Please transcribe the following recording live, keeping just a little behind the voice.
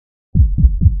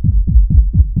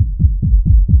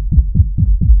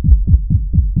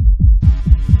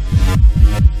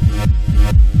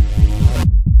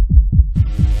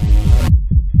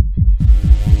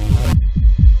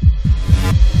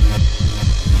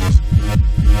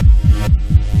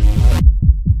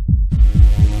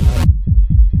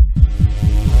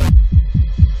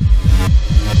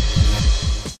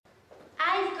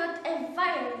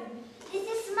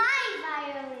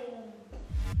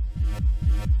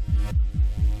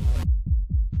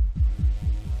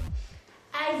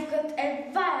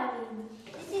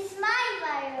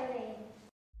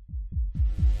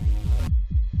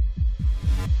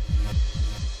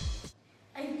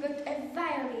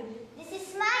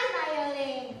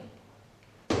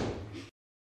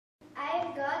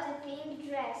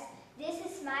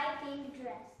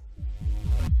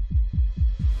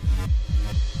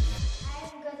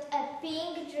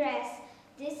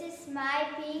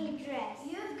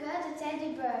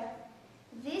bear.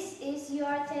 This is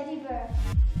your teddy bear.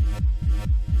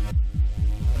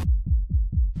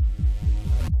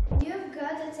 You've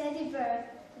got a teddy bear.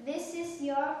 This is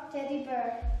your teddy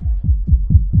bear.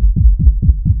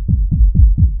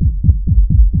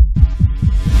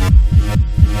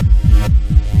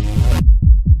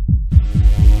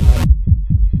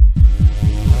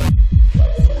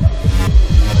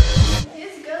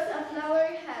 He's got a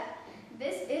flowery hat.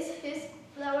 This is his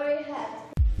flowery hat.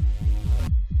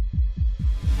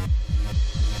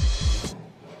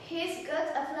 He's got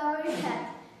a flowery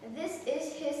hat. This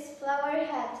is his flowery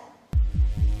hat.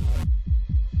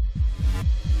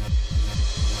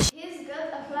 He's got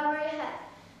a flowery hat.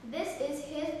 This is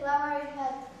his flowery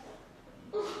hat.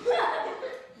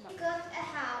 He got a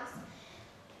house.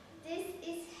 This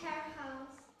is her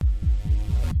house.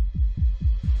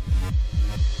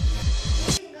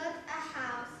 He's got a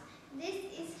house. This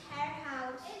is her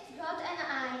house. It's got an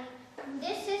eye.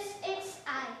 This is its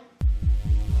eye.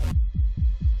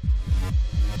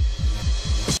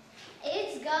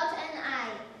 It's got an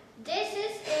eye. This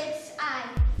is its eye.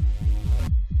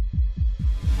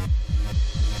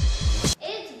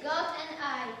 It's got an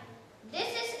eye. This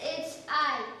is its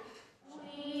eye.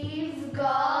 We've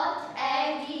got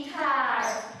a guitar.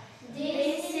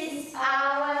 This is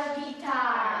our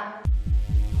guitar.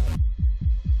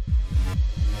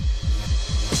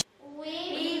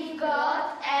 We've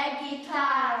got a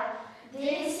guitar.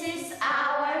 This is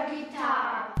our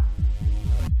guitar.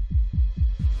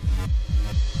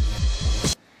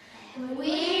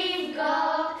 We've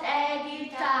got a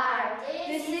guitar.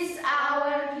 This is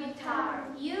our guitar.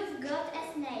 You've got a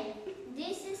snail.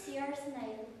 This is your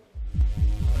snail.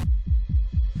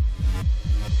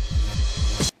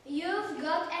 You've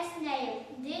got a snail.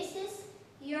 This is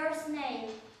your snail.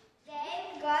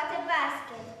 They've got a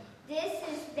basket. This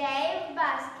is their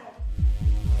basket.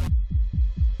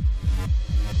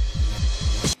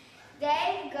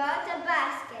 They've got a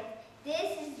basket.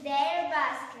 This is their